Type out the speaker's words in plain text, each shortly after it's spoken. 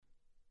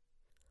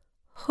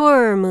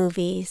Horror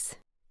movies.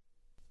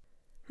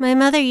 My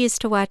mother used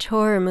to watch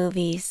horror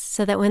movies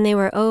so that when they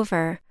were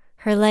over,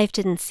 her life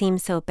didn't seem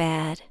so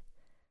bad.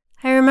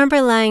 I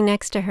remember lying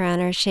next to her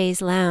on our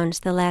chaise lounge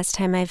the last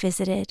time I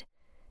visited.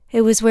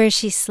 It was where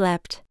she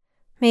slept,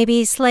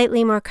 maybe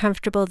slightly more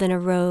comfortable than a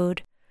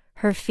road,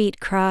 her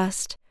feet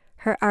crossed,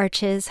 her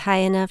arches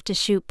high enough to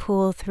shoot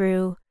pool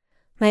through,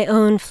 my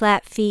own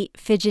flat feet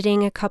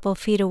fidgeting a couple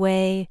feet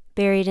away,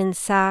 buried in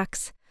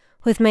socks,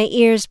 with my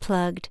ears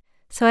plugged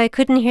so I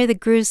couldn't hear the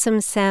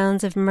gruesome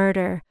sounds of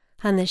murder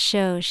on the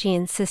show she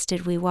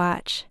insisted we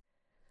watch.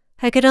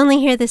 I could only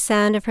hear the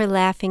sound of her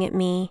laughing at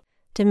me,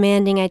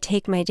 demanding I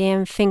take my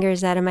damn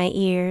fingers out of my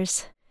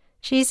ears.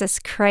 Jesus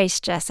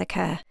Christ,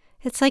 Jessica,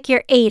 it's like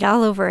you're 8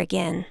 all over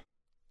again.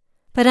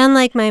 But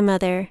unlike my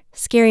mother,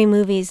 scary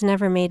movies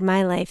never made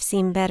my life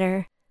seem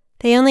better.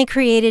 They only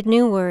created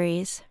new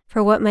worries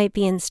for what might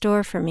be in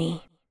store for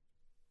me.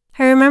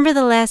 I remember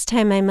the last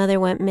time my mother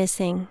went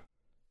missing.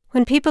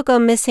 When people go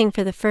missing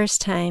for the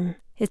first time,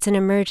 it's an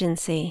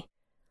emergency.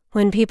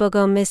 When people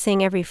go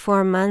missing every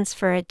 4 months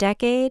for a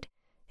decade,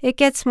 it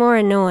gets more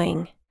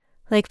annoying,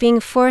 like being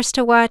forced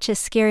to watch a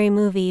scary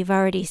movie you've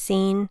already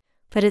seen,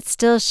 but it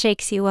still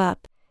shakes you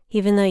up,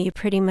 even though you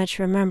pretty much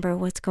remember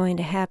what's going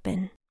to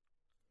happen.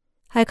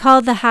 I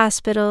called the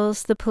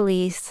hospitals, the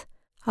police,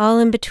 all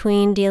in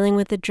between dealing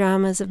with the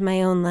dramas of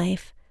my own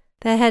life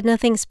that had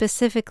nothing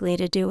specifically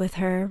to do with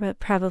her, but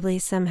probably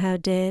somehow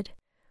did,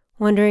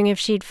 wondering if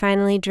she'd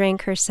finally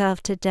drank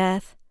herself to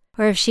death,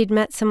 or if she'd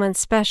met someone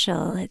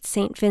special at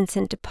St.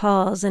 Vincent de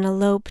Paul's and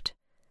eloped.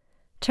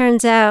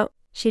 Turns out,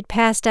 she'd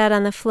passed out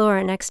on the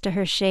floor next to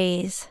her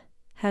chaise.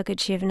 How could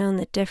she have known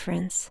the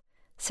difference?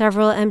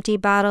 Several empty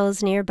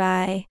bottles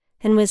nearby,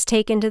 and was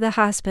taken to the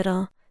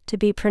hospital to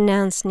be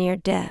pronounced near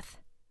death.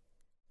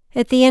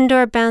 At the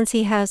indoor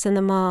bouncy house in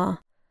the mall,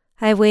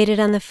 I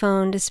waited on the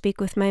phone to speak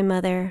with my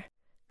mother,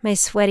 my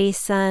sweaty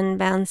son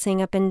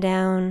bouncing up and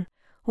down,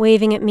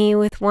 waving at me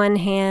with one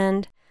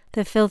hand,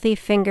 the filthy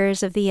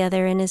fingers of the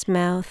other in his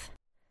mouth.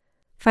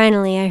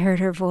 Finally, I heard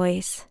her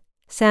voice,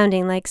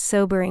 sounding like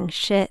sobering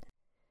shit.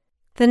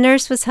 The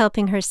nurse was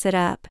helping her sit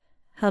up,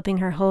 helping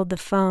her hold the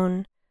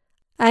phone.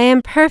 "I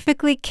am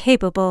perfectly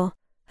capable,"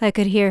 I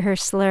could hear her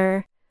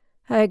slur.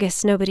 "I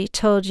guess nobody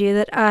told you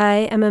that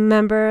I am a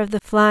member of the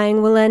Flying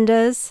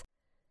Wallendas."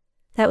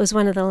 That was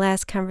one of the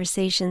last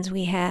conversations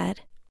we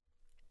had.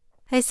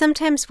 I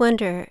sometimes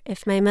wonder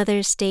if my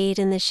mother stayed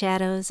in the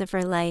shadows of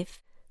her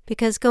life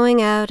because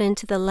going out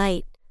into the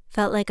light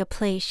felt like a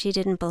place she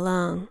didn't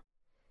belong.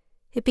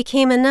 It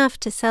became enough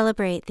to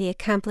celebrate the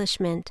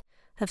accomplishment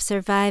of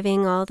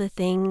surviving all the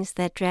things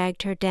that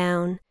dragged her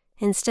down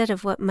instead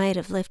of what might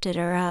have lifted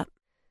her up.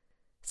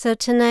 So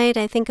tonight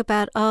I think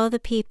about all the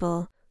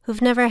people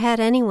who've never had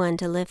anyone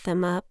to lift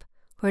them up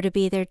or to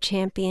be their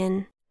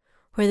champion,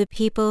 or the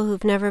people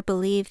who've never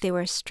believed they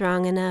were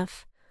strong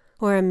enough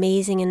or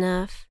amazing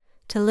enough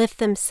to lift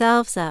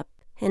themselves up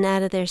and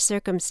out of their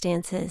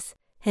circumstances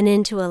and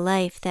into a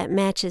life that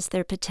matches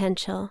their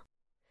potential.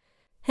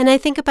 And I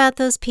think about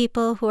those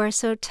people who are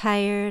so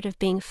tired of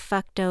being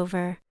fucked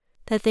over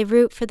that they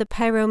root for the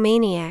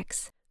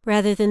pyromaniacs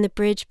rather than the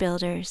bridge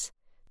builders,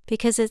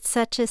 because it's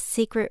such a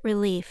secret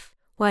relief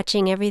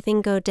watching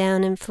everything go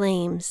down in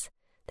flames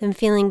than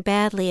feeling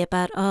badly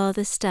about all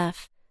the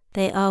stuff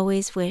they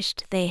always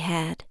wished they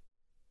had.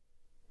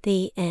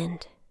 The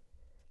end.